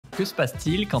Que se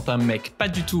passe-t-il quand un mec pas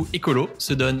du tout écolo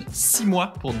se donne 6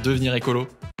 mois pour devenir écolo ?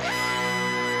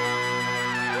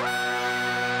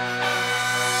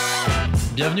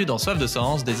 Bienvenue dans Soif de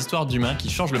Sens, des histoires d'humains qui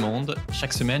changent le monde.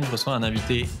 Chaque semaine, je reçois un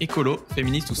invité écolo,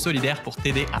 féministe ou solidaire pour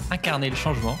t'aider à incarner le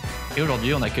changement. Et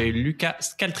aujourd'hui, on accueille Lucas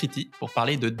Scaltriti pour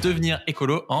parler de devenir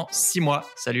écolo en 6 mois.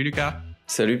 Salut Lucas.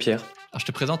 Salut Pierre. Alors, je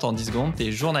te présente en 10 secondes. Tu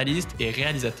es journaliste et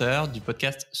réalisateur du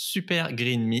podcast Super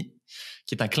Green Me,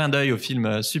 qui est un clin d'œil au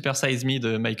film Super Size Me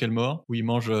de Michael Moore, où il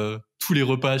mange tous les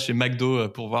repas chez McDo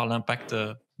pour voir l'impact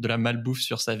de la malbouffe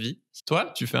sur sa vie.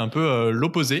 Toi, tu fais un peu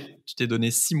l'opposé. Tu t'es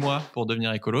donné 6 mois pour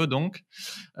devenir écolo, donc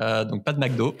pas de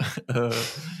McDo.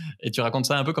 Et tu racontes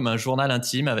ça un peu comme un journal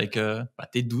intime avec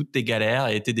tes doutes, tes galères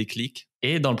et tes déclics.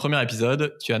 Et dans le premier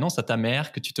épisode, tu annonces à ta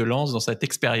mère que tu te lances dans cette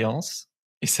expérience.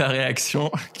 Et sa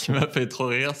réaction, qui m'a fait trop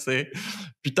rire, c'est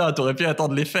 « Putain, t'aurais pu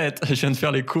attendre les fêtes, je viens de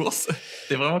faire les courses. »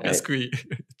 T'es vraiment casse-couilles.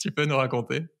 Tu peux nous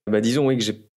raconter ? Disons oui que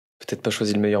j'ai peut-être pas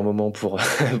choisi le meilleur moment pour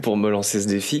me lancer ce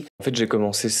défi. En fait, j'ai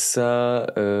commencé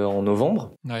ça en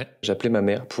novembre. Ouais. J'ai appelé ma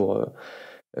mère pour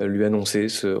lui annoncer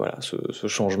ce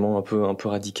changement un peu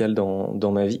radical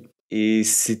dans ma vie. Et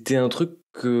c'était un truc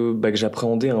que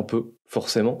j'appréhendais un peu,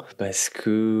 forcément, parce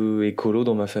que écolo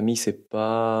dans ma famille, c'est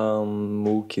pas un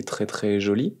mot qui est très très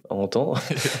joli à entendre,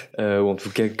 ou en tout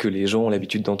cas que les gens ont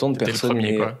l'habitude d'entendre. Personne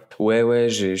n'est... quoi. Ouais,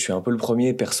 je suis un peu le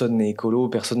premier, personne n'est écolo,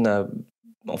 personne n'a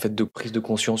en fait de prise de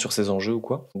conscience sur ces enjeux ou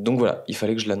quoi. Donc voilà, il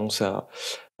fallait que je l'annonce à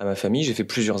ma famille. J'ai fait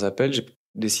plusieurs appels, j'ai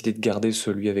décidé de garder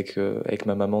celui avec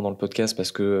ma maman dans le podcast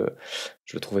parce que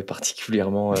je le trouvais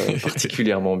particulièrement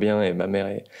bien, et ma mère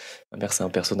c'est un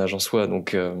personnage en soi,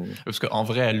 donc parce qu'en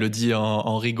vrai elle le dit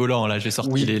en rigolant, là j'ai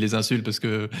sorti les insultes parce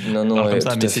que non, comme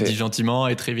ça, mais c'est dit gentiment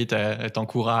et très vite elle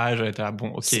t'encourage, elle était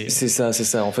bon, ok, c'est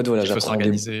ça en fait. Voilà,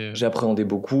 j'appréhendais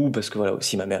beaucoup parce que voilà,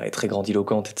 aussi ma mère est très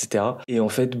grandiloquente, etc., et en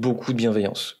fait beaucoup de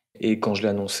bienveillance. Et quand je l'ai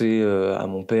annoncé à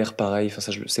mon père, pareil, enfin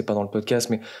ça je le sais pas dans le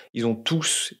podcast, mais ils ont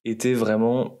tous été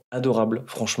vraiment adorables,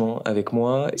 franchement, avec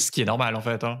moi. Ce qui est normal en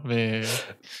fait, hein, mais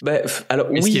alors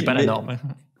mais oui, ce qui est pas la norme.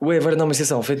 Ouais, voilà, non mais c'est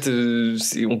ça, en fait,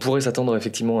 on pourrait s'attendre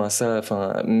effectivement à ça,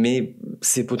 enfin, mais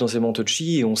c'est potentiellement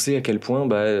touchy et on sait à quel point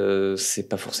c'est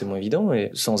pas forcément évident, et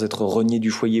sans être renié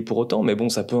du foyer pour autant, mais bon,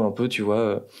 ça peut un peu, tu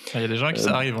vois. Il y a des gens à qui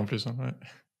ça arrive en plus. Hein, ouais.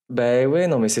 Ouais,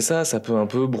 non mais c'est ça peut un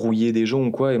peu brouiller des gens ou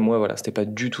quoi, et moi voilà, c'était pas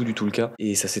du tout le cas,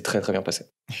 et ça s'est très très bien passé.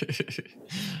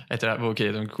 Elle était là, bon, ok,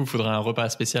 donc du coup, il faudrait un repas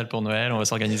spécial pour Noël, on va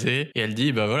s'organiser. Et elle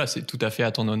dit, voilà, c'est tout à fait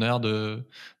à ton honneur de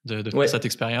faire cette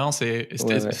expérience. Et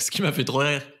c'était ce qui m'a fait trop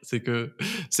rire, c'est que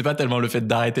c'est pas tellement le fait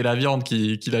d'arrêter la viande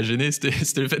qui l'a gênée, c'était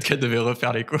le fait qu'elle devait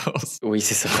refaire les courses. Oui,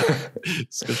 c'est ça.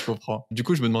 Ce que je comprends. Du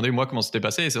coup, je me demandais, moi, comment c'était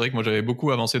passé. Et c'est vrai que moi, j'avais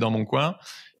beaucoup avancé dans mon coin.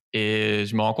 Et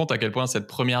je me rends compte à quel point cette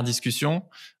première discussion,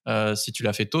 si tu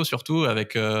l'as fait tôt surtout,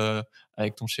 avec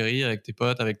ton chéri, avec tes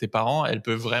potes, avec tes parents, elle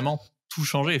peut vraiment tout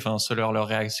changer. Enfin, selon leur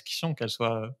réaction, qu'elle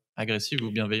soit agressive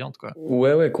ou bienveillante, quoi.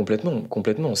 Ouais,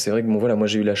 complètement. C'est vrai que moi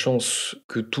j'ai eu la chance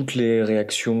que toutes les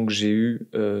réactions que j'ai eues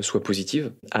soient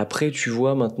positives. Après, tu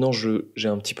vois, maintenant j'ai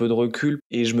un petit peu de recul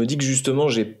et je me dis que justement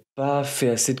j'ai pas fait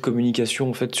assez de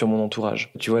communication en fait sur mon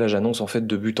entourage. Tu vois, là j'annonce en fait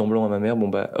de but en blanc à ma mère,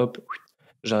 hop,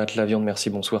 j'arrête la viande, merci,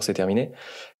 bonsoir, c'est terminé.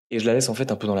 Et je la laisse en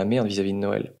fait un peu dans la merde vis-à-vis de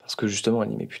Noël. Parce que justement, elle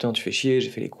dit, mais putain, tu fais chier,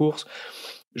 j'ai fait les courses.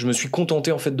 Je me suis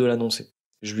contenté en fait de l'annoncer.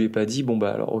 Je lui ai pas dit,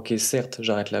 alors ok, certes,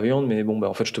 j'arrête la viande, mais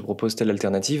en fait, je te propose telle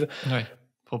alternative. Ouais,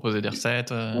 proposer des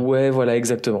recettes. Ouais, voilà,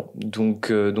 exactement. Donc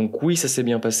oui, ça s'est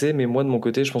bien passé, mais moi, de mon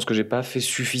côté, je pense que j'ai pas fait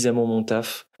suffisamment mon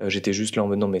taf. J'étais juste là en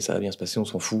mode, non, mais ça va bien se passer, on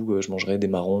s'en fout, je mangerai des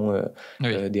marrons,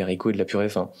 des haricots et de la purée,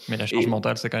 enfin. Mais la charge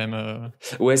mentale, c'est quand même...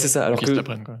 Ouais, c'est ça, alors qu'ils que... se la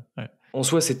prennent, quoi. Ouais. En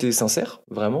soi, c'était sincère,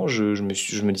 vraiment. Je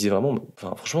me disais vraiment,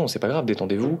 enfin, franchement, c'est pas grave,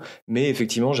 détendez-vous. Mais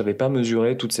effectivement, j'avais pas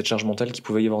mesuré toute cette charge mentale qu'il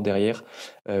pouvait y avoir derrière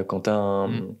quand t'as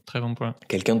très bon point.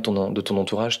 Quelqu'un de ton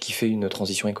entourage qui fait une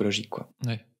transition écologique, quoi.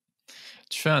 Ouais.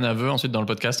 Tu fais un aveu ensuite dans le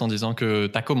podcast en disant que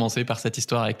t'as commencé par cette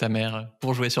histoire avec ta mère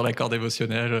pour jouer sur l'accord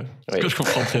émotionnel, ce que je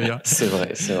comprends très bien. C'est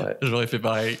vrai. J'aurais fait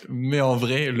pareil. Mais en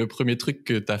vrai, le premier truc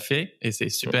que t'as fait, et c'est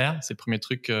super, c'est le premier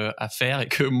truc à faire et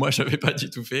que moi, j'avais pas du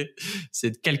tout fait,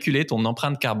 c'est de calculer ton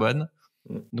empreinte carbone.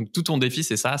 Donc, tout ton défi,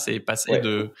 c'est ça, c'est passer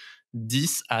de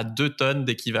 10 à 2 tonnes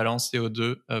d'équivalent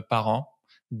CO2 par an.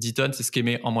 10 tonnes, c'est ce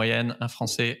qu'émet en moyenne un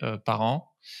Français par an.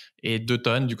 Et 2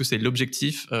 tonnes, du coup, c'est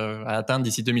l'objectif à atteindre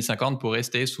d'ici 2050 pour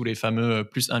rester sous les fameux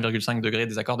plus 1,5 degrés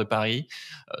des accords de Paris,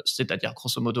 c'est-à-dire,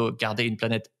 grosso modo, garder une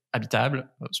planète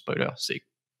habitable. Spoiler, c'est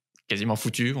quasiment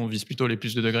foutu, on vise plutôt les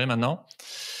plus de degrés maintenant.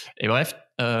 Et bref,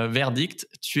 verdict,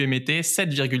 tu émettais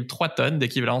 7,3 tonnes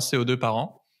d'équivalent CO2 par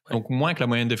an, donc moins que la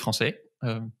moyenne des Français,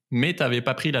 mais tu n'avais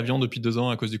pas pris l'avion depuis 2 ans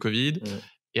à cause du Covid,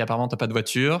 et apparemment t'as pas de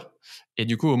voiture. Et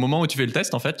du coup, au moment où tu fais le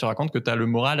test, en fait, tu racontes que t'as le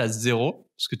moral à 0,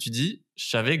 parce que tu dis, je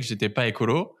savais que j'étais pas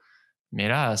écolo, mais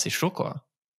là, c'est chaud, quoi.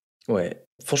 Ouais,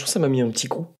 franchement, ça m'a mis un petit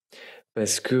coup.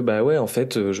 Parce que, bah ouais, en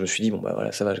fait, je me suis dit, bon, bah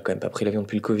voilà, ça va, j'ai quand même pas pris l'avion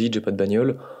depuis le Covid, j'ai pas de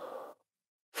bagnole.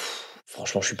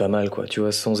 Franchement, je suis pas mal, quoi, tu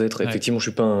vois, sans être... Ouais. Effectivement, je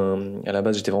suis pas un... À la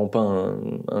base, j'étais vraiment pas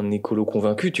un écolo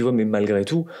convaincu, tu vois, mais malgré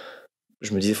tout,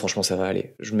 je me disais, franchement, ça va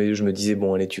aller. Je me disais,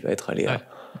 bon, allez, tu vas être allé Ouais.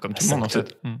 Comme à tout le monde, 5 en tonnes.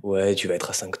 fait. Ouais, tu vas être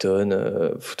à 5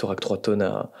 tonnes, t'auras que 3 tonnes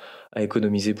à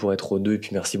économiser pour être aux 2, et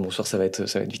puis merci, bonsoir, ça va être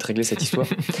vite réglé, cette histoire.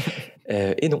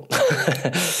 Et non,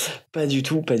 pas du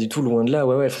tout, loin de là.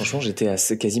 Ouais, ouais, franchement, j'étais à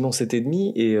quasiment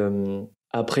 7,5. Et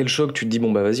après le choc, tu te dis,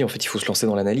 bon, bah vas-y, en fait, il faut se lancer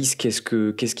dans l'analyse. Qu'est-ce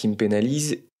qui me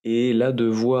pénalise? Et là, de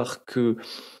voir que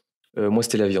moi,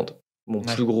 c'était la viande. Mon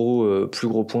Ouais. plus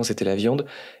gros point, c'était la viande.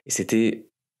 Et c'était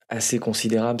assez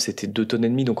considérable, c'était 2,5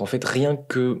 tonnes. Donc, en fait, rien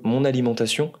que mon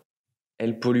alimentation,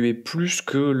 elle polluait plus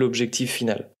que l'objectif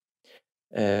final.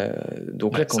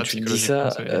 Donc Ouais, là, quand ça, tu te dis psychologiquement,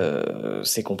 ça,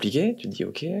 c'est compliqué. Tu te dis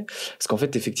ok, parce qu'en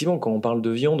fait, effectivement, quand on parle de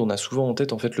viande, on a souvent en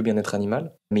tête en fait le bien-être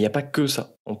animal, mais il n'y a pas que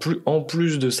ça. En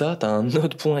plus de ça, tu as un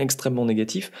autre point extrêmement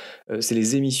négatif, c'est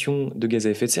les émissions de gaz à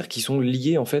effet de serre qui sont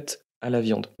liées en fait à la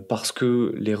viande, parce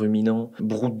que les ruminants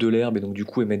broutent de l'herbe et donc du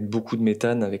coup émettent beaucoup de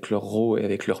méthane avec leur RO et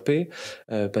avec leur P,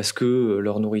 parce que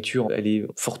leur nourriture elle est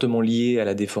fortement liée à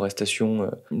la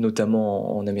déforestation,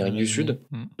 notamment en Amérique du Amazonie. Sud.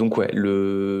 Donc ouais,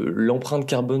 l'empreinte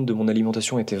carbone de mon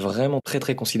alimentation était vraiment très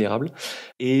très considérable.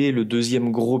 Et le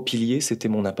deuxième gros pilier, c'était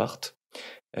mon appart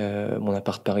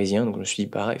parisien. Donc je me suis dit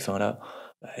pareil, enfin là,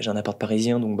 bah, j'ai un appart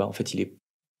parisien, donc bah en fait il est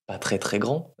pas très très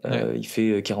grand. Ouais. Il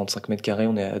fait 45 mètres carrés,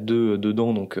 on est à deux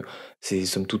dedans, donc c'est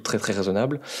somme toute très très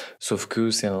raisonnable. Sauf que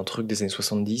c'est un truc des années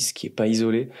 70 qui est pas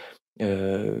isolé.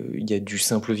 Il y a du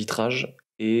simple vitrage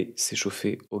et c'est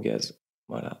chauffé au gaz.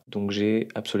 Voilà, donc j'ai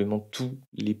absolument tous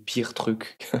les pires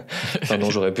trucs. Enfin non,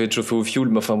 j'aurais pu être chauffé au fioul,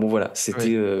 mais enfin bon voilà,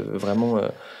 c'était Oui. vraiment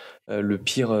le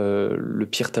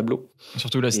pire tableau.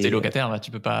 Surtout là, si t'es Et, locataire, bah,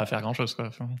 tu peux pas faire grand-chose, quoi.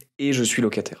 Enfin, et je suis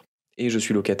locataire. Et je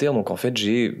suis locataire, donc en fait,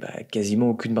 j'ai quasiment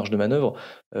aucune marge de manœuvre.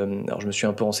 Alors, je me suis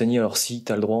un peu renseigné. Alors, si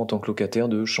tu as le droit en tant que locataire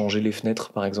de changer les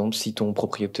fenêtres, par exemple, si ton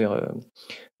propriétaire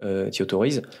t'y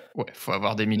autorise. ouais, faut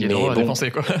avoir des milliers d'euros Mais à bon,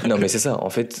 dépenser, quoi. non, mais c'est ça. En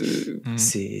fait, Mm.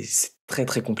 c'est très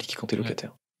très compliqué quand t'es Ouais.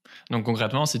 locataire. Donc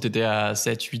concrètement, si tu étais à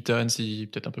 7-8 tonnes, si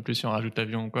peut-être un peu plus si on rajoute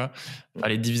l'avion ou quoi,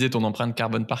 fallait diviser ton empreinte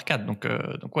carbone par 4. Donc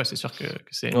ouais, c'est sûr que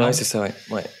c'est Ouais, énorme. c'est ça, ouais.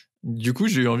 Ouais. Du coup,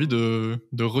 j'ai eu envie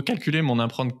de recalculer mon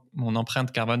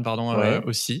empreinte carbone pardon, Ouais.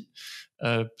 aussi.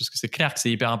 Parce que c'est clair que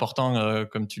c'est hyper important,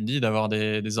 comme tu le dis, d'avoir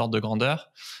des ordres de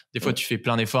grandeur. Des fois, tu fais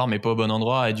plein d'efforts, mais pas au bon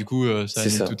endroit, et du coup, ça C'est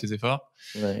annule ça. tous tes efforts.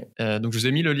 Ouais. Donc, je vous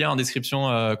ai mis le lien en description,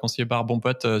 conseillé par Bon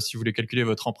Pote, si vous voulez calculer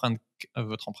votre empreinte,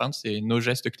 c'est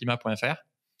nosgestesclimat.fr.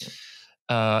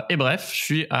 Et bref, je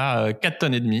suis à 4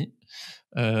 tonnes et demie.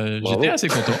 J'étais Bravo. assez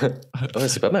content. Ouais,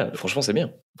 c'est pas mal. Franchement, c'est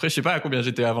bien. Après, je sais pas à combien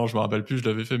j'étais avant, je me rappelle plus, je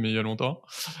l'avais fait, mais il y a longtemps.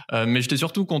 Mais j'étais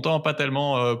surtout content, pas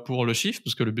tellement pour le chiffre,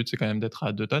 parce que le but, c'est quand même d'être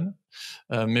à 2 tonnes,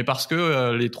 mais parce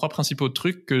que les 3 principaux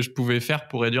trucs que je pouvais faire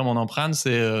pour réduire mon empreinte,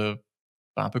 c'est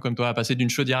un peu comme toi, passer d'une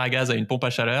chaudière à gaz à une pompe à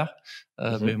chaleur.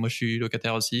 Mhm. Moi, je suis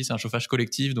locataire aussi, c'est un chauffage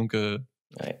collectif, donc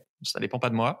Ouais. ça dépend pas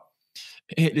de moi.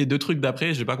 Et les 2 trucs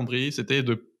d'après, j'ai pas compris, c'était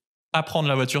de pas prendre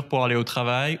la voiture pour aller au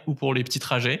travail ou pour les petits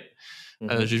trajets.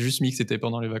 Mhm. J'ai juste mis que c'était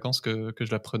pendant les vacances que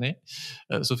je la prenais.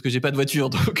 Sauf que j'ai pas de voiture,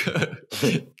 donc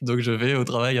je vais au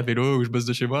travail à vélo ou je bosse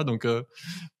de chez moi. Donc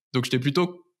j'étais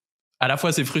plutôt... À la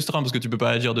fois, c'est frustrant parce que tu peux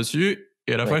pas agir dessus.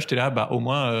 Et à la fois, Ouais. j'étais là, au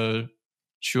moins, je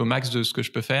suis au max de ce que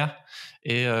je peux faire.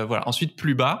 Et voilà. Ensuite,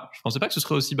 plus bas. Je pensais pas que ce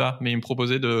serait aussi bas, mais il me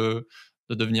proposait de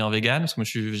devenir vegan parce que moi,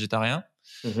 je suis végétarien.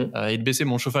 Mhm. Et de baisser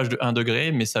mon chauffage de 1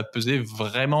 degré, mais ça pesait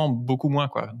vraiment beaucoup moins,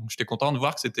 quoi. Donc j'étais content de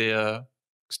voir que c'était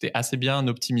assez bien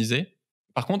optimisé.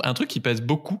 Par contre, un truc qui pèse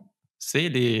beaucoup, c'est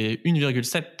les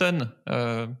 1,7 tonnes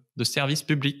de services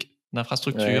publics,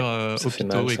 d'infrastructures, Ouais. Ça fait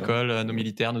mal, hôpitaux, ça. écoles, nos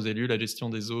militaires, nos élus, la gestion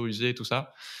des eaux usées, tout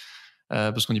ça,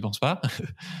 parce qu'on n'y pense pas. Bah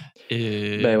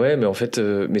Et ouais, mais en fait,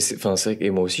 enfin, c'est vrai que, et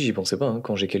moi aussi, j'y pensais pas, hein,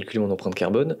 quand j'ai calculé mon empreinte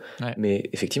carbone. ouais, Mais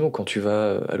effectivement, quand tu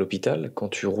vas à l'hôpital, quand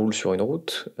tu roules sur une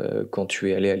route, quand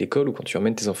tu es allé à l'école ou quand tu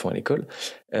emmènes tes enfants à l'école,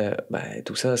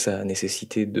 tout ça, ça a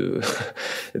nécessité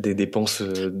des dépenses un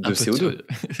de peu de CO2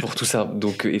 pour tout ça.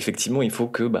 Donc effectivement, il faut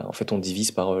que, en fait, on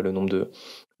divise par le nombre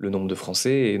de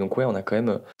Français. Et donc ouais, on a quand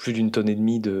même plus d'1,5 tonne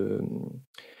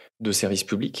de services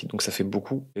publics. Donc ça fait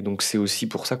beaucoup. Et donc c'est aussi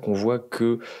pour ça qu'on voit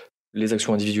que les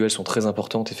actions individuelles sont très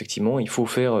importantes, effectivement. Il faut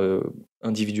faire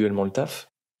individuellement le taf,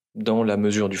 dans la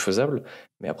mesure du faisable.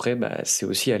 Mais après, c'est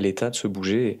aussi à l'État de se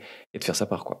bouger et de faire sa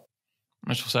part, quoi.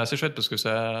 Moi, je trouve ça assez chouette parce que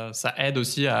ça aide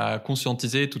aussi à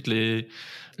conscientiser toutes les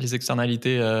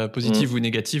externalités positives ou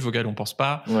négatives auxquelles on pense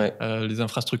pas, Ouais. les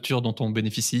infrastructures dont on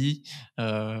bénéficie.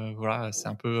 Voilà, c'est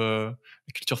un peu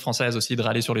la culture française aussi de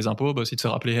râler sur les impôts, aussi de se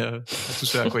rappeler à tout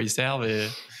ce à quoi ils servent. Et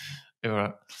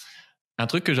voilà. Un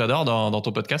truc que j'adore dans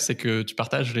ton podcast, c'est que tu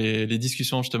partages les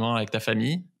discussions justement avec ta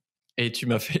famille et tu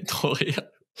m'as fait trop rire.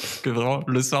 Que vraiment,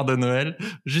 le soir de Noël,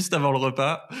 juste avant le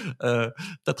repas,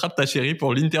 t'attrapes ta chérie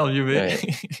pour l'interviewer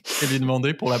et lui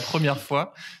demander pour la première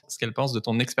fois ce qu'elle pense de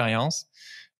ton expérience.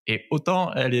 Et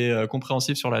autant elle est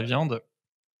compréhensive sur la viande,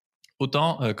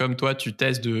 autant comme toi, tu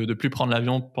testes de plus prendre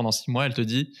l'avion pendant 6 mois, elle te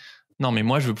dit non, mais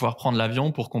moi, je veux pouvoir prendre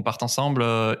l'avion pour qu'on parte ensemble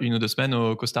 1 ou 2 semaines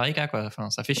au Costa Rica, quoi. Enfin,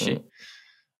 ça fait chier.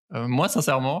 Moi,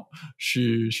 sincèrement,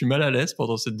 je suis mal à l'aise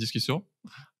pendant cette discussion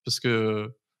parce que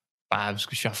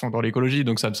je suis à fond dans l'écologie,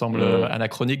 donc ça me semble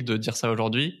anachronique de dire ça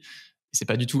aujourd'hui. Et c'est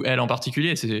pas du tout elle en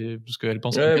particulier, c'est parce qu'elle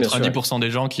pense que 90% des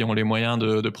gens qui ont les moyens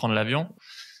de prendre l'avion.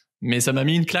 Mais ça m'a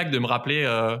mis une claque de me rappeler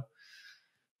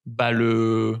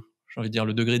j'ai envie de dire,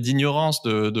 le degré d'ignorance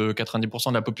de 90%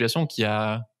 de la population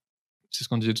c'est ce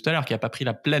qu'on disait tout à l'heure, qui a pas pris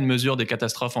la pleine mesure des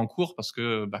catastrophes en cours parce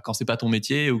que quand c'est pas ton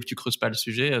métier ou que tu creuses pas le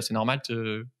sujet, c'est normal, t'es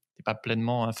pas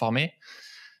pleinement informé.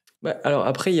 Alors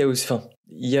après,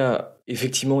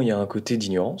 effectivement, il y a un côté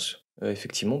d'ignorance.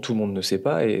 Effectivement, tout le monde ne sait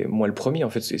pas. Et moi, le premier, en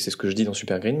fait, c'est ce que je dis dans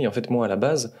Super Green Me. En fait, moi, à la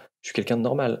base, je suis quelqu'un de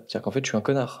normal. C'est-à-dire qu'en fait, je suis un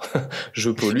connard.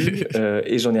 Je pollue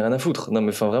et j'en ai rien à foutre. Non,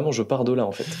 mais vraiment, je pars de là,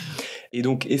 en fait. Et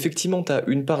donc, effectivement, tu as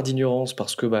une part d'ignorance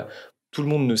parce que tout le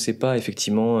monde ne sait pas,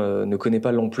 effectivement, ne connaît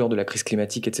pas l'ampleur de la crise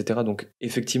climatique, etc. Donc,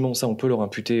 effectivement, ça, on peut leur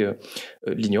imputer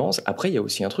l'ignorance. Après, il y a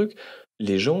aussi un truc.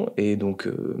 Les gens, et donc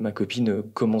ma copine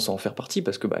commence à en faire partie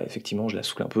parce que effectivement je la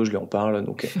saoule un peu, je lui en parle,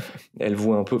 donc elle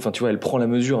voit un peu, enfin tu vois, elle prend la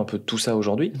mesure un peu de tout ça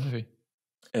aujourd'hui. Oui.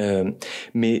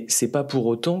 Mais c'est pas pour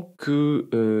autant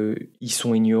que ils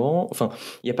sont ignorants. Enfin,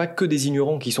 il n'y a pas que des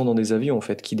ignorants qui sont dans des avions en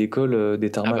fait, qui décollent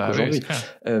des tarmacs aujourd'hui.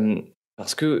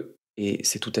 Parce que, et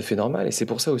c'est tout à fait normal, et c'est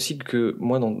pour ça aussi que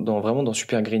moi vraiment dans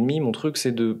Super Green Me, mon truc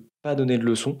c'est de pas donner de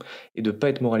leçons et de pas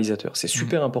être moralisateur. C'est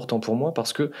super important pour moi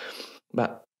parce que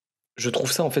je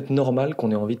trouve ça en fait normal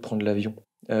qu'on ait envie de prendre l'avion.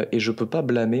 Et je peux pas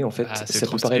blâmer en fait.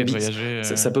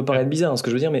 Ça peut paraître bizarre ce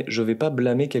que je veux dire, mais je vais pas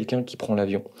blâmer quelqu'un qui prend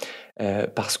l'avion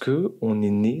parce que on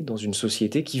est né dans une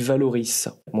société qui valorise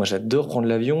ça. Moi, j'adore prendre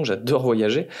l'avion, j'adore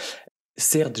voyager.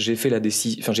 Certes, j'ai pris la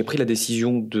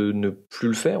décision de ne plus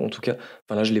le faire. En tout cas,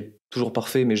 là, je l'ai toujours pas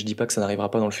fait, mais je dis pas que ça n'arrivera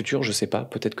pas dans le futur. Je sais pas,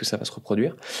 peut-être que ça va se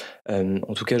reproduire.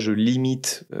 En tout cas, je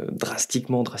limite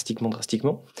drastiquement.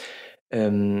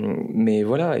 Mais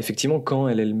voilà, effectivement, quand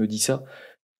elle me dit ça,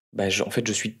 en fait,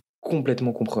 je suis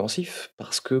complètement compréhensif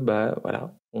parce que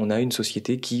voilà, on a une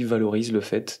société qui valorise le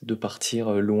fait de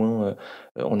partir loin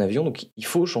en avion. Donc, il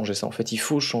faut changer ça. En fait, il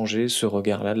faut changer ce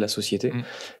regard-là de la société.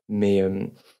 Mais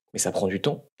ça prend du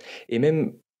temps. Et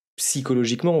même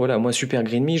psychologiquement, voilà, moi, Super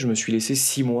Green Me, je me suis laissé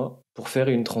 6 mois pour faire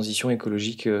une transition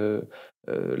écologique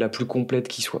la plus complète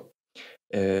qui soit.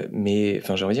 Mais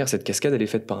j'ai envie de dire, cette cascade, elle est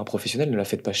faite par un professionnel, ne la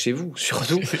faites pas chez vous,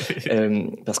 surtout.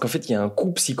 Parce qu'en fait, il y a un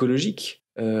coût psychologique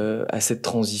à cette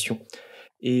transition.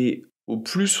 Et au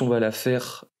plus on va la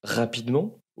faire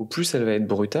rapidement, au plus elle va être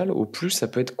brutale, au plus ça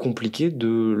peut être compliqué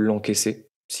de l'encaisser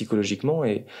psychologiquement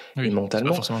et mentalement. C'est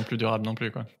pas forcément le plus durable non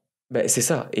plus, quoi. C'est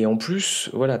ça. Et en plus,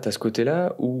 voilà, t'as ce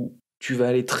côté-là où tu vas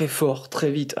aller très fort,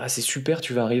 très vite. Ah, c'est super,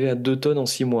 tu vas arriver à 2 tonnes en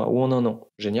 6 mois ou en 1 an.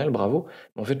 Génial, bravo.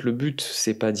 Mais en fait, le but,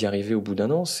 c'est pas d'y arriver au bout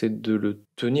d'1 an, c'est de le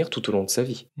tenir tout au long de sa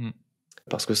vie.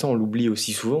 Parce que ça, on l'oublie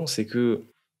aussi souvent, c'est que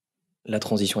la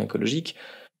transition écologique,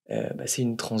 c'est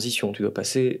une transition. Tu dois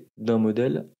passer d'un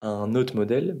modèle à un autre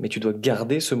modèle, mais tu dois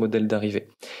garder ce modèle d'arrivée.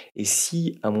 Et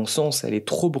si, à mon sens, elle est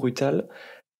trop brutale,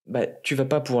 tu vas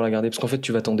pas pouvoir la garder parce qu'en fait,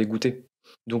 tu vas t'en dégoûter.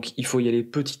 Donc, il faut y aller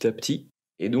petit à petit.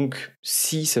 Et donc,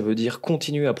 si ça veut dire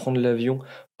continuer à prendre l'avion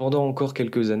pendant encore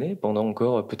quelques années, pendant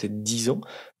encore peut-être 10 ans,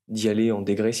 d'y aller en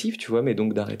dégressif, tu vois, mais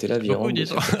donc d'arrêter la viande.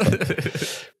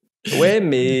 Ouais,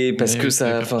 mais parce que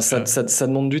ça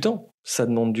demande du temps. Ça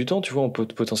demande du temps, tu vois,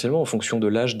 potentiellement en fonction de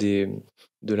l'âge des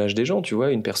gens, tu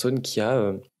vois, une personne qui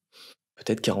a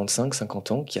peut-être 45,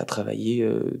 50 ans, qui a travaillé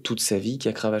toute sa vie, qui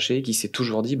a cravaché, qui s'est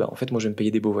toujours dit, en fait, moi, je vais me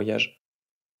payer des beaux voyages.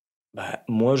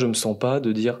 Moi, je me sens pas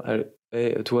de dire,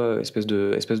 toi, espèce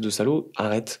de salaud,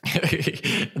 arrête.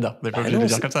 Non, on n'est pas obligé de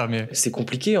dire comme ça, mais c'est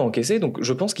compliqué à encaisser. Donc,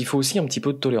 je pense qu'il faut aussi un petit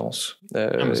peu de tolérance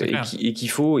et qu'il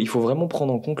faut vraiment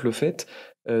prendre en compte le fait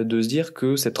de se dire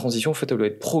que cette transition, en fait, elle doit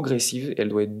être progressive, elle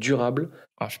doit être durable.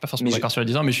 Je suis pas forcément d'accord sur les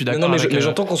 10 ans, mais je suis d'accord. Mais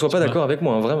j'entends qu'on soit pas d'accord avec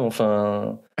moi, hein, vraiment.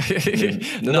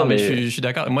 Mais je suis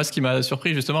d'accord. Moi, ce qui m'a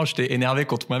surpris, justement, j'étais énervé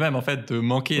contre moi-même, en fait, de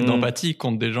manquer d'empathie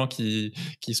contre des gens qui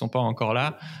sont pas encore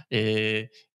là. Et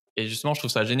Et justement, je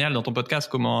trouve ça génial dans ton podcast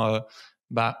comment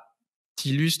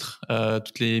t'illustres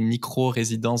toutes les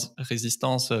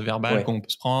résistances verbales qu'on peut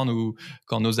se prendre, ou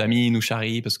quand nos amis nous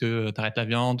charrient parce que t'arrêtes la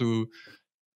viande. Ou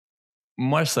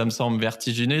moi, ça me semble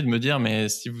vertigineux de me dire, mais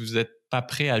si vous n'êtes pas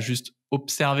prêt à juste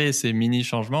observer ces mini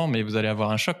changements, mais vous allez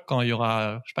avoir un choc quand il y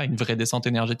aura, je sais pas, une vraie descente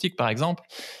énergétique, par exemple.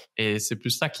 Et c'est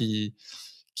plus ça qui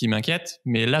m'inquiète.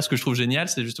 Mais là, ce que je trouve génial,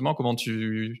 c'est justement comment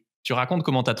tu racontes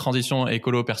comment ta transition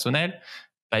écolo personnelle,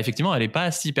 effectivement, elle n'est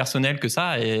pas si personnelle que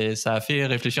ça, et ça a fait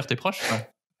réfléchir tes proches.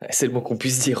 C'est le moins qu'on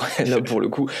puisse dire. Là, pour le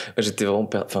coup, j'étais vraiment,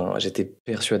 j'étais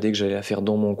persuadé que j'allais la faire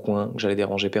dans mon coin, que j'allais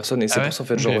déranger personne. Et c'est pour ça, en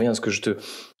fait, j'en reviens à ce que je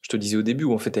te disais au début,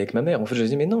 où en fait, avec ma mère, en fait, je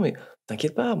disais, mais non, mais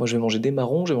t'inquiète pas, moi, je vais manger des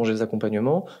marrons, je vais manger des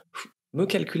accompagnements. Me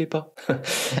calculez pas.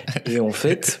 Et en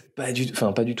fait, pas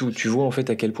du tout. Tu vois, en fait,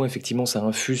 à quel point, effectivement, ça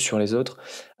infuse sur les autres,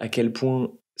 à quel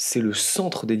point c'est le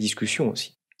centre des discussions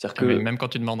aussi. C'est-à-dire que... Mais même quand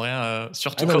tu demandes rien,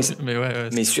 surtout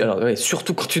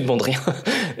surtout quand tu demandes rien.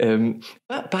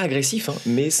 Pas agressif, hein,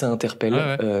 mais ça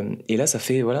interpelle. Et là, ça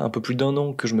fait un peu plus d'1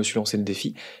 an que je me suis lancé le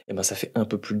défi. Et ben, ça fait un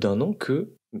peu plus d'1 an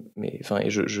que,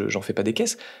 j'en fais pas des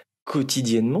caisses,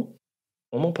 quotidiennement,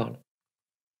 on m'en parle.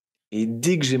 Et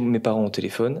dès que j'ai mes parents au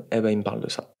téléphone, ils me parlent de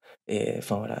ça. Et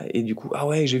et du coup, ah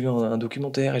ouais, j'ai vu un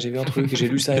documentaire, et j'ai vu un truc, et j'ai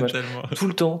lu ça, et tout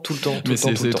le temps. Mais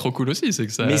c'est trop cool aussi, c'est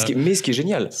que ça. Mais ce qui est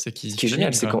génial, c'est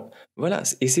quand,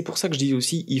 et c'est pour ça que je dis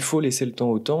aussi, il faut laisser le temps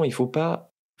au temps, il faut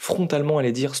pas frontalement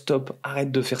aller dire stop,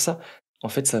 arrête de faire ça. En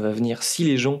fait, ça va venir si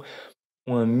les gens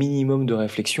ont un minimum de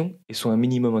réflexion et sont un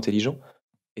minimum intelligents.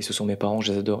 Et ce sont mes parents,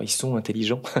 je les adore, ils sont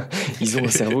intelligents, ils ont un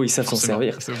cerveau, ils savent s'en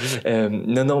servir.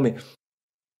 Non, mais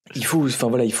il faut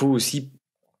aussi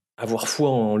avoir foi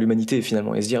en l'humanité,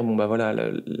 finalement, et se dire,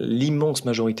 l'immense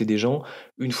majorité des gens,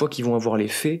 une fois qu'ils vont avoir les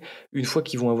faits, une fois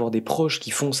qu'ils vont avoir des proches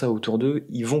qui font ça autour d'eux,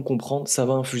 ils vont comprendre, ça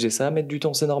va infuser, ça va mettre du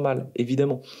temps, c'est normal,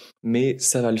 évidemment, mais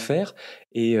ça va le faire.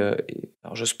 Et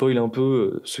alors je spoil un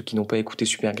peu ceux qui n'ont pas écouté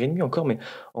Super Green Me encore, mais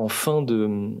en fin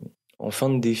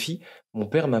de défi, mon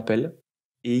père m'appelle,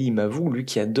 et il m'avoue, lui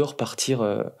qui adore partir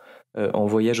en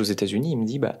voyage aux États-Unis, il me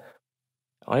dit,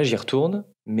 alors là j'y retourne,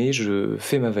 mais je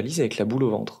fais ma valise avec la boule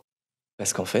au ventre.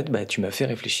 Parce qu'en fait, tu m'as fait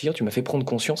réfléchir, tu m'as fait prendre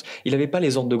conscience. Il n'avait pas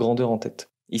les ordres de grandeur en tête.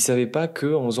 Il savait pas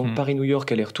qu'en faisant Paris-New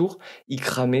York aller-retour, il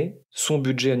cramait son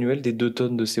budget annuel des 2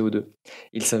 tonnes de CO2.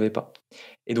 Il savait pas.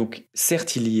 Et donc,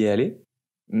 certes, il y est allé,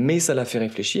 mais ça l'a fait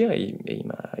réfléchir, et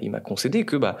il m'a concédé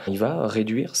que il va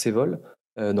réduire ses vols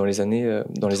dans les années à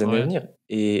venir.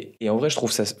 Et en vrai, je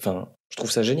trouve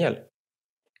ça génial.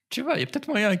 Tu vois, il y a peut-être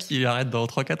moyen qu'il arrête dans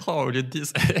 3-4 ans au lieu de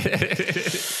 10.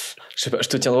 Je sais pas, je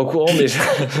te tiendrai au courant, mais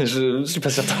je suis pas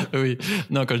certain. Oui.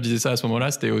 Non, quand je disais ça à ce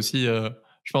moment-là, c'était aussi...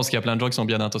 je pense qu'il y a plein de gens qui sont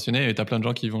bien intentionnés, et tu as plein de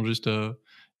gens qui vont juste...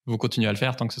 vont continuer à le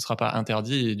faire tant que ce sera pas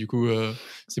interdit. Et du coup,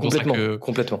 c'est pour ça que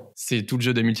c'est tout le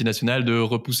jeu des multinationales de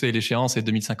repousser l'échéance, et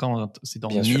 2050, c'est dans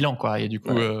 1000 ans, quoi. Et du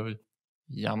coup,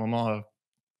 il y a un moment...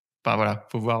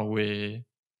 faut voir où est...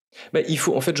 il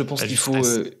faut, en fait, je pense qu'il faut...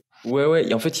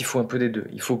 et en fait, il faut un peu des deux.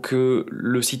 Il faut que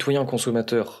le citoyen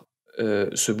consommateur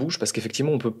se bouge, parce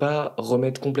qu'effectivement, on peut pas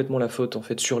remettre complètement la faute, en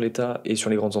fait, sur l'État et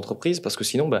sur les grandes entreprises, parce que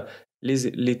sinon,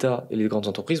 l'État et les grandes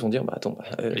entreprises vont dire,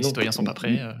 les citoyens sont pas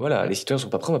prêts. Les citoyens sont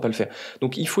pas prêts, on va pas le faire.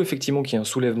 Donc, il faut effectivement qu'il y ait un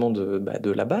soulèvement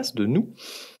de la base, de nous,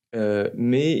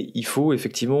 mais il faut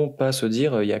effectivement pas se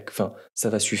dire, ça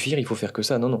va suffire, il faut faire que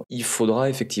ça. Non. Il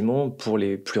faudra effectivement, pour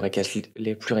les plus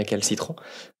récalcitrants,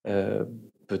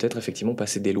 peut-être effectivement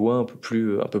passer des lois un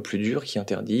peu plus dures qui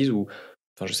interdisent, ou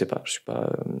je sais pas, je suis pas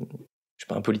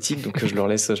un politique, donc je leur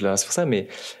laisse faire ça, mais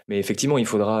effectivement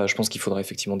je pense qu'il faudra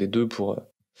effectivement des deux pour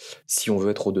si on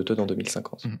veut être aux 2 tonnes en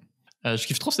 2050. Je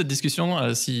kiffe trop cette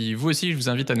discussion. Si vous aussi, je vous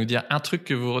invite à nous dire un truc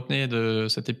que vous retenez de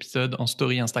cet épisode en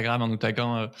story Instagram, en nous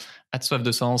taguant @Soif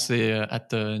de Sens et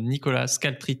 @Nicolas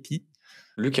Scaltriti.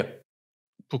 Lucas.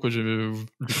 Pourquoi Lucas?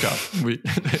 Oui.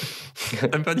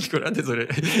 T'aimes pas Nicolas? Désolé.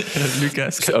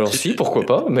 Lucas Scaltriti. Alors si, pourquoi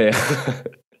pas, mais...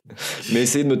 mais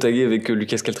essayez de me taguer avec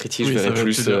Lucas Scaltriti, je verrai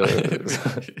plus.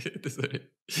 Désolé.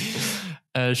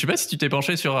 Je sais pas si tu t'es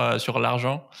penché sur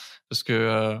l'argent, parce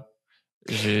que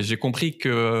j'ai compris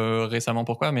que récemment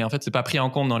pourquoi, mais en fait c'est pas pris en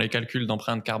compte dans les calculs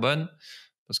d'empreinte carbone,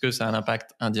 parce que c'est un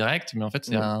impact indirect, mais en fait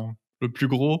c'est le plus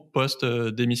gros poste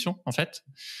d'émission, en fait,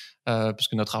 parce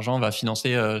que notre argent va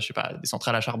financer je sais pas, des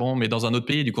centrales à charbon, mais dans un autre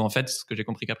pays. Du coup, en fait, ce que j'ai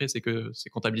compris qu'après, c'est que c'est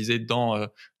comptabilisé dans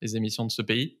les émissions de ce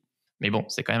pays. Mais bon,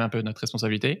 c'est quand même un peu notre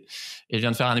responsabilité. Et je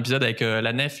viens de faire un épisode avec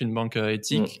la NEF, une banque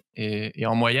éthique. Et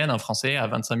en moyenne, un Français a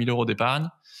 25 000 euros d'épargne.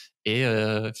 Et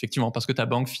effectivement, parce que ta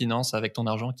banque finance avec ton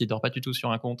argent qui ne dort pas du tout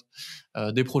sur un compte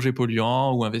des projets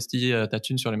polluants, ou investit ta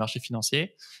thune sur les marchés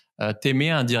financiers,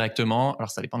 t'émets indirectement, alors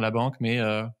ça dépend de la banque, mais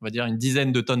on va dire une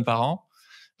dizaine de tonnes par an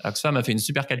Oxfam a fait une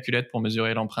super calculette pour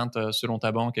mesurer l'empreinte selon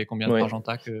ta banque et combien d'argent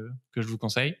t'as que je vous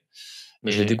conseille.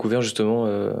 Mais je l'ai découvert justement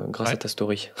grâce Ouais. à ta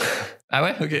story. Ah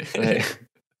ouais, ok. Ouais.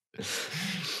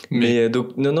 Mais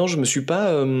donc non, je me suis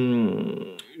pas,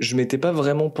 je m'étais pas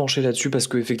vraiment penché là-dessus parce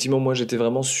que effectivement moi j'étais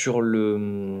vraiment sur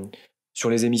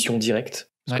les émissions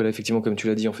directes parce que là effectivement comme tu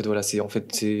l'as dit en fait voilà c'est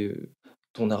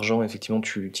ton argent effectivement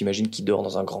tu t'imagines qu'il dort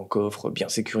dans un grand coffre bien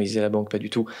sécurisé à la banque, pas du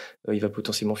tout. Il va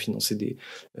potentiellement financer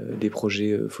des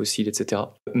projets fossiles, etc.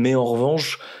 Mais en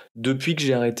revanche depuis que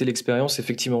j'ai arrêté l'expérience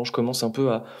effectivement je commence un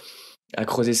peu à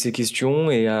creuser ces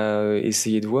questions et à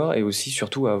essayer de voir et aussi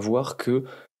surtout à voir que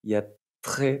il y a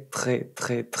très très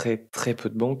très très très peu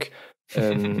de banques.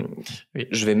 Oui.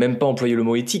 Je vais même pas employer le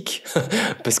mot éthique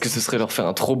parce que ce serait leur faire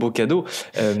un trop beau cadeau,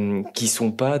 qui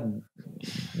sont pas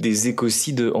des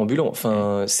écocides ambulants.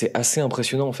 Enfin, c'est assez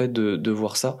impressionnant en fait de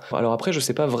voir ça. Alors après, je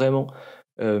sais pas vraiment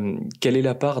quelle est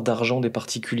la part d'argent des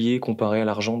particuliers comparée à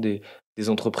l'argent des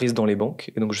entreprises dans les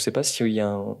banques. Et donc je sais pas si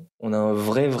on a un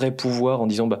vrai pouvoir en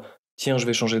disant bah tiens, je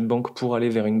vais changer de banque pour aller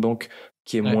vers une banque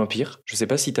qui est moins pire. Je sais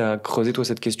pas si tu as creusé toi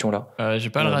cette question-là.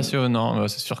 J'ai pas le ratio, non.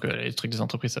 C'est sûr que les trucs des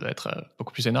entreprises, ça doit être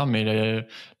beaucoup plus énorme, mais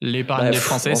l'épargne des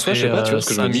Français, en soi, je sais pas, tu vois ce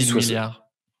que je me dis, 5 000 milliards.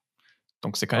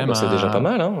 Donc c'est quand même c'est déjà pas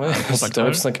mal, hein, ouais. gros Si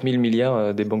t'enlèves 5 000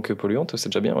 milliards des banques polluantes, c'est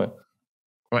déjà bien, ouais.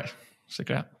 Ouais, c'est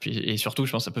clair. Et surtout,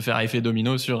 je pense que ça peut faire effet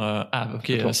domino sur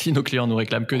si nos clients nous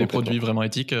réclament que des produits vraiment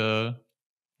éthiques,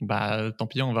 tant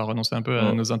pis, on va renoncer un peu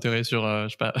à nos intérêts sur je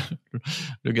sais pas,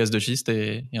 le gaz de schiste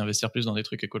et investir plus dans des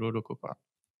trucs écolos locaux, quoi.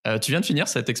 Tu viens de finir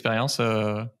cette expérience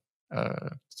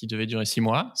qui devait durer 6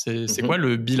 mois. C'est quoi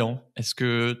le bilan? Est-ce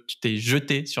que tu t'es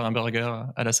jeté sur un burger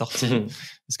à la sortie?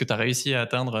 Est-ce que tu as réussi à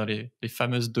atteindre les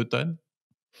fameuses 2 tonnes?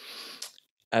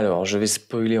 Alors, je vais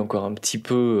spoiler encore un petit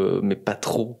peu, mais pas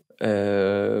trop.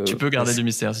 Tu peux garder du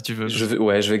mystère si tu veux. Je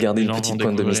vais garder une petite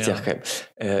pointe de mystère quand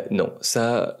même. Non,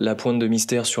 ça, la pointe de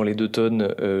mystère sur les 2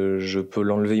 tonnes, je peux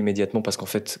l'enlever immédiatement parce qu'en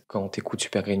fait, quand t'écoutes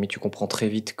Super Green Me, tu comprends très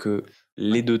vite que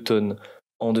les 2 tonnes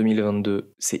en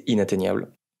 2022, c'est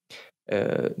inatteignable.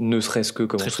 Ne serait-ce que,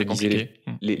 comme on se disait,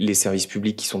 les services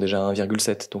publics qui sont déjà à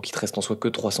 1,7, donc il te reste en soi que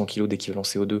 300 kg d'équivalent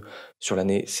CO2 sur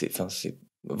l'année, c'est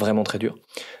vraiment très dur.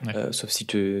 Sauf si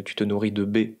tu te nourris de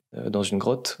baies dans une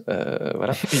grotte.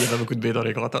 Voilà. Il n'y a pas beaucoup de baies dans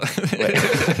les grottes. Hein. Ouais.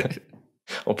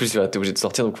 En plus, t'es obligé de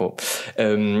sortir. Donc bon.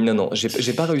 Non,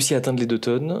 j'ai pas réussi à atteindre les 2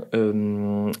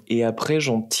 tonnes. Et après,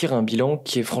 j'en tire un bilan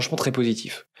qui est franchement très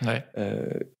positif. Ouais.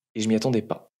 Et je m'y attendais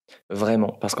pas.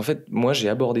 Vraiment. Parce qu'en fait, moi, j'ai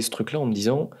abordé ce truc-là en me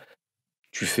disant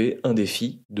tu fais un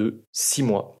défi de 6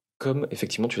 mois. Comme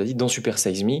effectivement, tu l'as dit, dans Super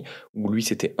Size Me, où lui,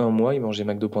 c'était 1 mois, il mangeait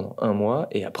McDo pendant 1 mois,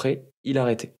 et après, il a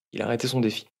arrêté. Il a arrêté son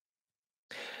défi.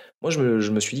 Moi,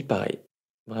 je me suis dit pareil.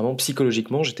 Vraiment,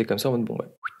 psychologiquement, j'étais comme ça en mode, bon,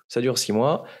 ça dure 6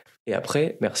 mois, et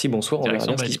après, merci, bonsoir, on verra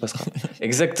bien ce qui se passera.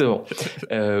 Exactement.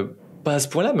 Pas à ce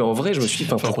point-là, mais en vrai, je me suis dit,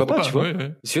 pourquoi pas, tu vois.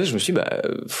 Je me suis dit,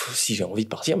 si j'ai envie de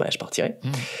partir, je partirai.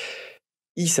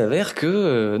 Il s'avère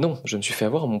que non, je me suis fait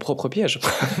avoir à mon propre piège.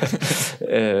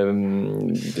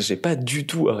 J'ai pas du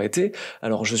tout arrêté.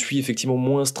 Alors je suis effectivement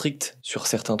moins strict sur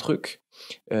certains trucs.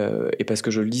 Et parce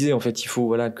que je le disais, en fait, il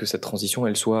faut que cette transition,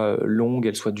 elle soit longue,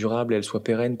 elle soit durable, elle soit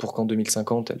pérenne pour qu'en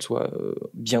 2050, elle soit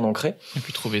bien ancrée. Et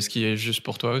puis trouver ce qui est juste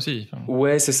pour toi aussi.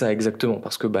 Ouais, c'est ça, exactement.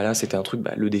 Parce que là, c'était un truc,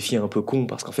 le défi est un peu con,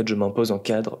 parce qu'en fait, je m'impose un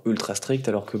cadre ultra strict,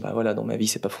 alors que dans ma vie,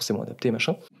 c'est pas forcément adapté,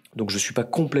 machin. Donc je suis pas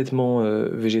complètement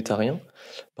végétarien.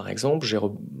 Par exemple, j'ai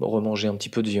remangé un petit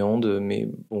peu de viande, mais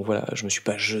bon voilà, je me suis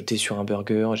pas jeté sur un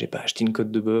burger, j'ai pas acheté une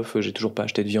côte de bœuf, j'ai toujours pas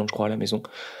acheté de viande, je crois, à la maison.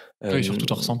 Oui, surtout,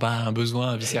 tu ressens pas un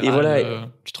besoin viscéral. Et voilà,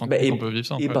 tu te rends compte qu'on peut vivre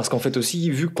sans. Et parce qu'en fait aussi,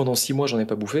 vu que pendant 6 mois j'en ai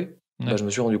pas bouffé, je me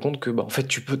suis rendu compte que en fait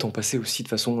tu peux t'en passer aussi de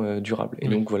façon durable. Et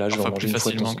donc voilà, je vais en manger une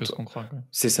fois de temps en temps. Que ce qu'on croit.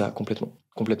 C'est ça, complètement.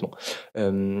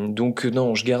 Donc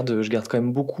non, je garde quand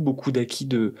même beaucoup d'acquis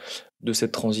de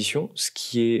cette transition, ce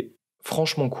qui est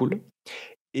franchement cool.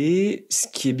 Et ce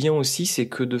qui est bien aussi, c'est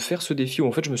que de faire ce défi où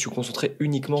en fait je me suis concentré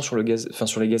uniquement sur les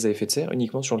gaz à effet de serre,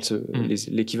 uniquement sur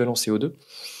l'équivalent CO2.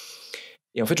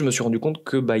 Et en fait, je me suis rendu compte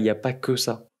que il y a pas que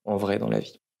ça en vrai dans la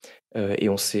vie. Et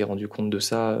on s'est rendu compte de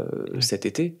ça cet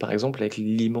été, par exemple, avec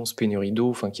l'immense pénurie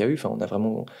d'eau qu'il y a eu. On a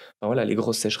vraiment les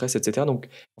grosses sécheresses, etc. Donc,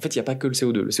 en fait, il n'y a pas que le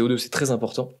CO2. Le CO2, c'est très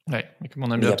important. Ouais, mais comme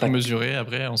on a bien tout mesuré,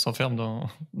 après, on s'enferme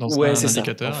dans un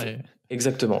indicateur. Ça,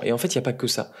 exactement. Et en fait, il n'y a pas que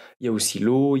ça. Il y a aussi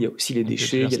l'eau, il y a aussi les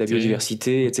déchets, il y a la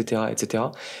biodiversité, etc. etc.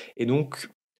 Et donc,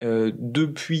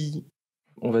 depuis,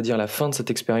 on va dire, la fin de cette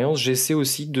expérience, j'essaie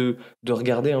aussi de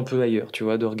regarder un peu ailleurs, tu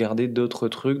vois, de regarder d'autres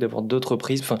trucs, d'avoir d'autres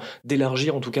prises,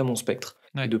 d'élargir en tout cas mon spectre,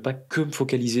 et de pas que me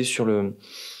focaliser sur le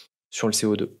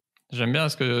CO2. J'aime bien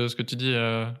ce que tu dis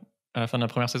à la fin de la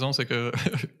première saison, c'est que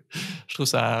je trouve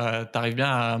ça, t'arrives bien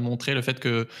à montrer le fait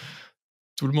que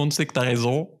tout le monde sait que t'as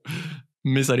raison,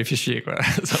 mais ça les fait chier, quoi.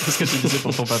 C'est un peu ce que tu disais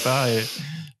pour ton papa.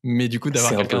 Mais du coup,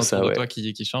 d'avoir quelqu'un autour de toi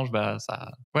qui change, bah,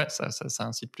 ça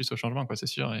incite plus au changement, quoi, c'est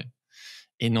sûr.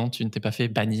 Et non, tu ne t'es pas fait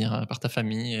bannir par ta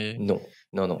famille. Non.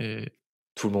 Et...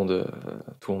 Tout le monde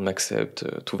m'accepte,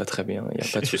 tout va très bien, il n'y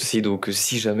a pas de souci. Donc,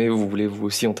 si jamais vous voulez vous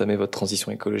aussi entamer votre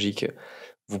transition écologique,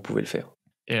 vous pouvez le faire.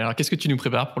 Et alors, qu'est-ce que tu nous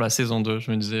prépares pour la saison 2 ?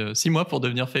 Je me disais, 6 mois pour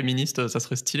devenir féministe, ça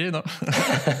serait stylé, non ?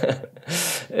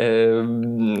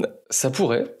 Ça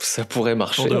pourrait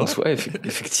marcher en soi,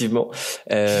 effectivement.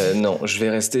 Non, je vais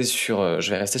rester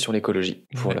sur l'écologie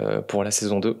pour la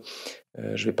saison 2.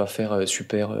 Je vais pas faire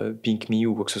super pink me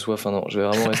ou quoi que ce soit. Enfin non, je vais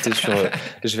vraiment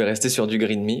rester sur du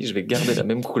green me. Je vais garder la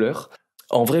même couleur.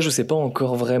 En vrai, je sais pas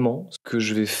encore vraiment ce que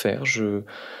je vais faire. Je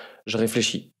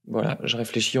réfléchis. Voilà, je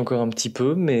réfléchis encore un petit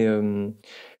peu, mais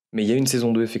il y a une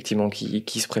saison 2 effectivement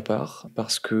qui se prépare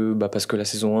parce que la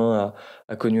saison 1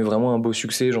 a connu vraiment un beau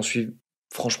succès. J'en suis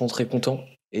franchement très content.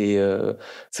 Et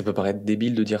ça peut paraître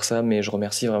débile de dire ça, mais je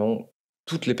remercie vraiment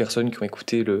toutes les personnes qui ont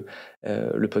écouté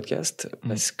le podcast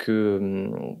parce que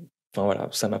voilà,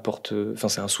 ça m'apporte,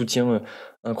 c'est un soutien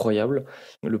incroyable.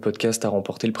 Le podcast a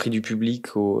remporté le prix du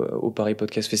public au Paris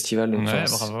Podcast Festival. Donc,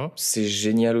 bravo. C'est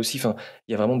génial aussi. Enfin,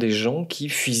 il y a vraiment des gens qui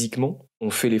physiquement ont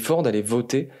fait l'effort d'aller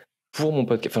voter pour mon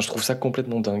podcast. Enfin, je trouve ça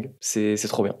complètement dingue. C'est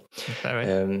trop bien.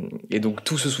 Et donc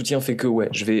tout ce soutien fait que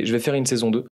je vais faire une saison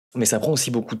 2, mais ça prend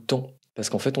aussi beaucoup de temps. Parce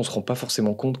qu'en fait, on se rend pas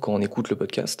forcément compte quand on écoute le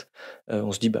podcast.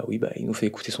 On se dit, il nous fait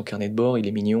écouter son carnet de bord, il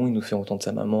est mignon, il nous fait entendre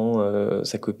sa maman,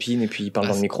 sa copine, et puis il parle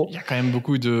dans le micro. Il y a quand même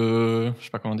beaucoup de, je sais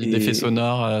pas comment on dit, d'effets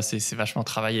sonores, c'est vachement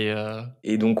travaillé.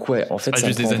 Et donc, en fait, pas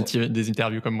juste des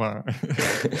interviews comme moi.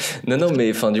 non,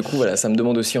 mais du coup, voilà, ça me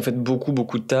demande aussi en fait beaucoup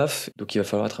de taf, donc il va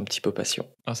falloir être un petit peu patient.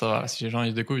 Ah, ça va, si les gens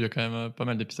ils découvrent, il y a quand même pas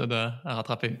mal d'épisodes à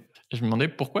rattraper. Et je me demandais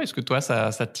pourquoi est-ce que toi,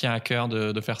 ça te tient à cœur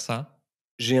de faire ça ?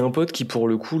 J'ai un pote qui, pour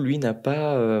le coup, lui, n'a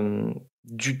pas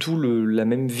du tout la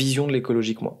même vision de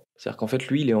l'écologie que moi. C'est-à-dire qu'en fait,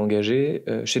 lui, il est engagé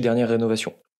chez Dernière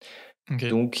Rénovation. Okay.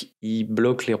 Donc, il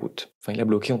bloque les routes. Enfin, il a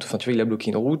bloqué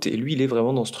une route, et lui, il est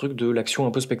vraiment dans ce truc de l'action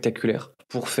un peu spectaculaire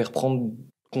pour faire prendre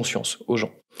conscience aux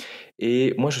gens.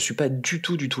 Et moi, je suis pas du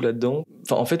tout là-dedans.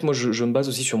 Enfin, en fait, moi, je me base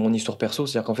aussi sur mon histoire perso.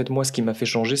 C'est-à-dire qu'en fait, moi, ce qui m'a fait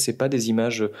changer, c'est pas des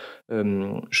images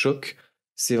chocs.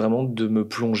 C'est vraiment de me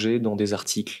plonger dans des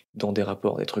articles, dans des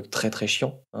rapports, des trucs très très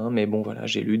chiants. Mais bon, voilà,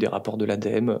 j'ai lu des rapports de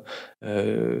l'ADEME,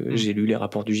 j'ai lu les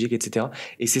rapports du GIEC, etc.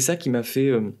 Et c'est ça qui m'a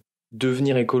fait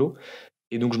devenir écolo.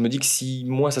 Et donc, je me dis que si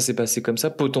moi, ça s'est passé comme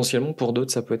ça, potentiellement, pour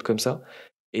d'autres, ça peut être comme ça.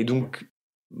 Et donc,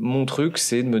 mon truc,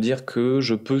 c'est de me dire que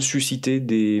je peux susciter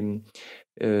des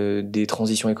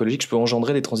transitions écologiques, je peux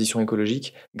engendrer des transitions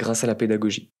écologiques grâce à la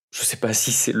pédagogie. Je sais pas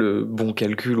si c'est le bon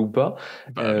calcul ou pas.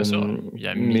 Bien sûr, il y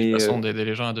a mille façons d'aider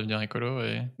les gens à devenir écolo.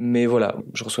 Mais voilà,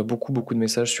 je reçois beaucoup de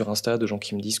messages sur Insta de gens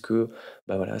qui me disent que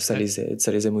ça les aide,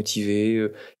 ça les a motivés,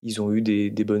 ils ont eu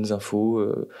des bonnes infos,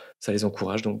 ça les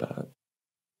encourage, donc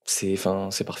c'est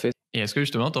parfait. Et est-ce que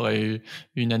justement tu aurais eu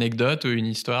une anecdote ou une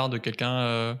histoire de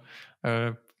quelqu'un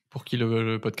pour qui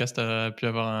le podcast a pu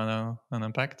avoir un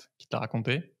impact, qui t'a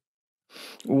raconté ?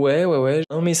 Ouais.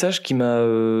 Un message qui m'a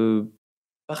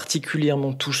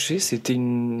particulièrement touché, c'était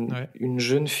une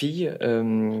jeune fille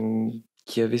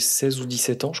qui avait 16 ou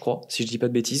 17 ans, je crois, si je dis pas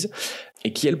de bêtises,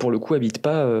 et qui, elle, pour le coup, elle habite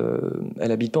pas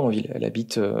en ville, elle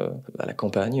habite à la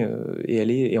campagne,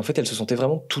 et en fait, elle se sentait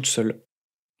vraiment toute seule.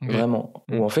 Okay. Vraiment.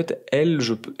 Où en fait, elle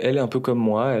est un peu comme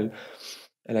moi,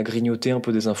 elle a grignoté un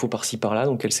peu des infos par-ci par-là,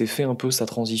 donc elle s'est fait un peu sa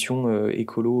transition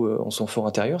écolo en son fort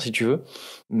intérieur, si tu veux,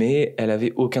 mais elle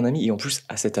avait aucun ami. Et en plus,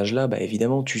 à cet âge-là,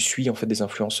 évidemment, tu suis en fait des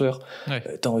influenceurs,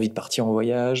 t'as envie de partir en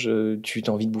voyage, tu as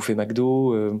envie de bouffer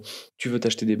McDo, tu veux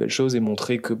t'acheter des belles choses et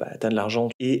montrer que t'as de l'argent.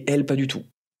 Et elle, pas du tout.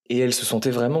 Et elle se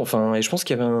sentait vraiment... et je pense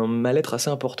qu'il y avait un mal-être assez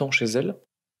important chez elle.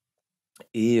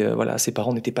 Et voilà, ses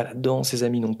parents n'étaient pas là-dedans, ses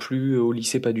amis non plus, au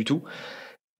lycée pas du tout.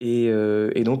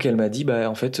 Et donc elle m'a dit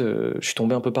en fait je suis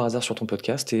tombée un peu par hasard sur ton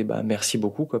podcast et merci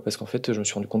beaucoup quoi, parce qu'en fait je me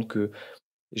suis rendu compte que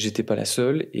j'étais pas la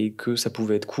seule et que ça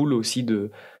pouvait être cool aussi de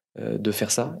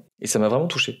faire ça, et ça m'a vraiment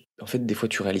touché. En fait, des fois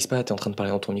tu réalises pas, t'es en train de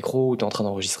parler dans ton micro ou t'es en train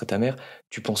d'enregistrer ta mère,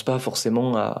 tu penses pas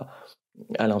forcément à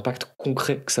l'impact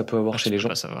concret que ça peut avoir chez les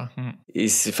gens. Ça va. Et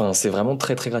c'est vraiment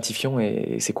très très gratifiant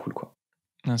et c'est cool quoi.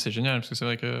 C'est génial, parce que c'est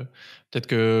vrai que peut-être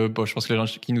que je pense que les gens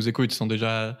qui nous écoutent sont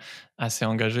déjà assez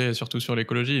engagés, surtout sur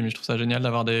l'écologie, mais je trouve ça génial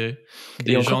d'avoir des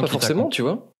gens pas forcément, tu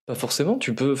vois, pas forcément,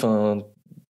 tu peux,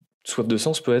 Soif de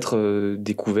Sens peut être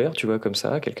découvert, tu vois, comme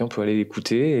ça, quelqu'un peut aller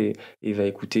l'écouter et va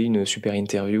écouter une super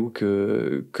interview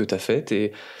que t'as faite,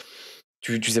 et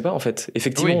tu sais pas en fait.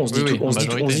 Effectivement, on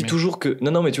se dit toujours que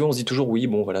non, mais tu vois, on se dit toujours oui,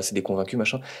 bon voilà, c'est des convaincus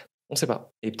machin. On sait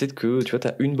pas. Et peut-être que tu vois,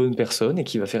 t'as une bonne personne et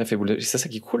qui va faire effet boule. C'est ça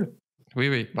qui est cool. Oui,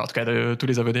 oui. Bon, en tout cas, de tous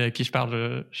les abonnés avec qui je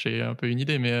parle, j'ai un peu une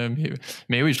idée.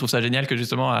 Mais oui, je trouve ça génial que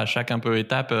justement, à chaque un peu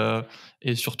étape,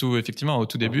 et surtout, effectivement, au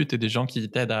tout début, tu as des gens qui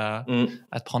t'aident à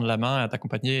te prendre la main, à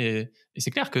t'accompagner. Et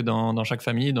c'est clair que dans chaque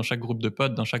famille, dans chaque groupe de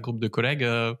potes, dans chaque groupe de collègues,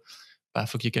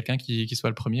 faut qu'il y ait quelqu'un qui soit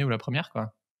le premier ou la première,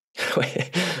 quoi.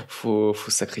 Ouais, faut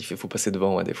sacrifier, faut passer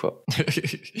devant, ouais, des fois.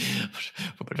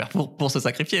 Faut pas le faire pour se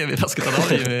sacrifier, mais parce que t'en as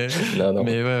envie. Non.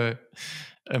 Mais ouais.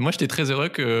 Moi, j'étais très heureux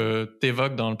que tu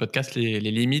évoques dans le podcast les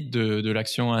limites de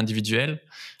l'action individuelle.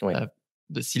 Ouais.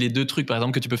 Si les 2 trucs, par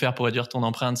exemple, que tu peux faire pour réduire ton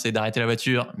empreinte, c'est d'arrêter la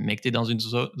voiture, mais que tu es dans une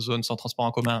zone sans transport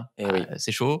en commun, Oui.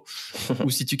 c'est chaud. Ou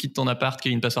si tu quittes ton appart qui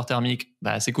a une passoire thermique,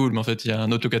 c'est cool, mais en fait, il y a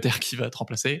un autre locataire qui va te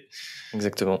remplacer.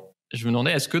 Exactement. Je me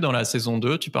demandais, est-ce que dans la saison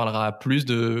 2, tu parleras plus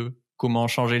de comment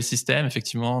changer le système?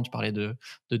 Effectivement, tu parlais de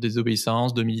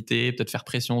désobéissance, d'humilité, peut-être faire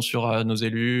pression sur nos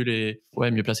élus,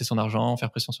 mieux placer son argent,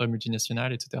 faire pression sur les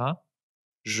multinationales, etc.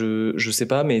 Je sais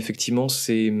pas, mais effectivement,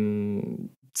 c'est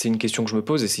une question que je me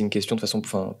pose et c'est une question de façon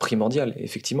primordiale,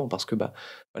 effectivement, parce que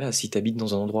voilà, si tu habites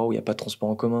dans un endroit où il n'y a pas de transport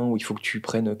en commun, où il faut que tu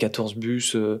prennes 14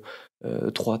 bus,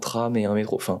 3 trams et un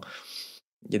métro,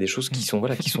 il y a des choses qui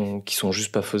sont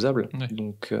juste pas faisables. Ouais.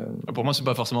 Donc, pour moi, c'est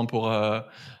pas forcément pour,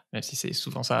 même si c'est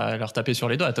souvent ça à leur taper sur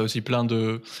les doigts. T'as aussi plein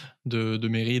de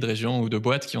mairies, de régions ou de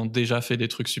boîtes qui ont déjà fait des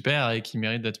trucs super et qui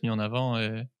méritent d'être mis en avant.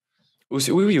 Et oui,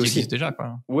 qui aussi. existent déjà,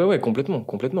 quoi. Ouais, complètement.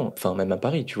 Enfin, même à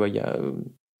Paris, tu vois, il y a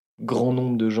grand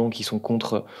nombre de gens qui sont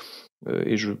contre,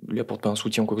 et je lui apporte pas un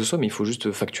soutien ou quoi que ce soit, mais il faut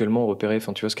juste factuellement repérer,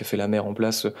 tu vois, ce qu'a fait la maire en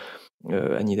place,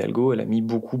 Anne Hidalgo, elle a mis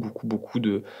beaucoup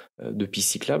de pistes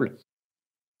cyclables.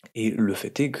 Et le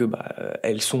fait est que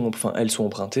elles sont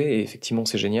empruntées et effectivement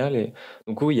c'est génial. Et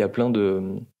donc oui, il y a plein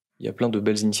de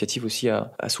belles initiatives aussi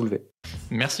à soulever.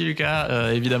 Merci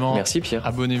Lucas, évidemment. Merci Pierre.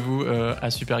 Abonnez-vous à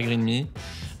Super Green Me.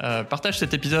 Partage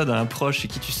cet épisode à un proche chez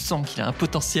qui tu sens qu'il a un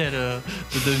potentiel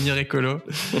de devenir écolo.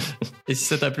 Et si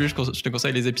ça t'a plu, je te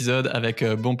conseille les épisodes avec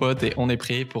Bon Pote et On est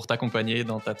prêt pour t'accompagner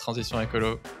dans ta transition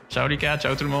écolo. Ciao Lucas,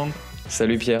 ciao tout le monde.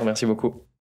 Salut Pierre, merci beaucoup.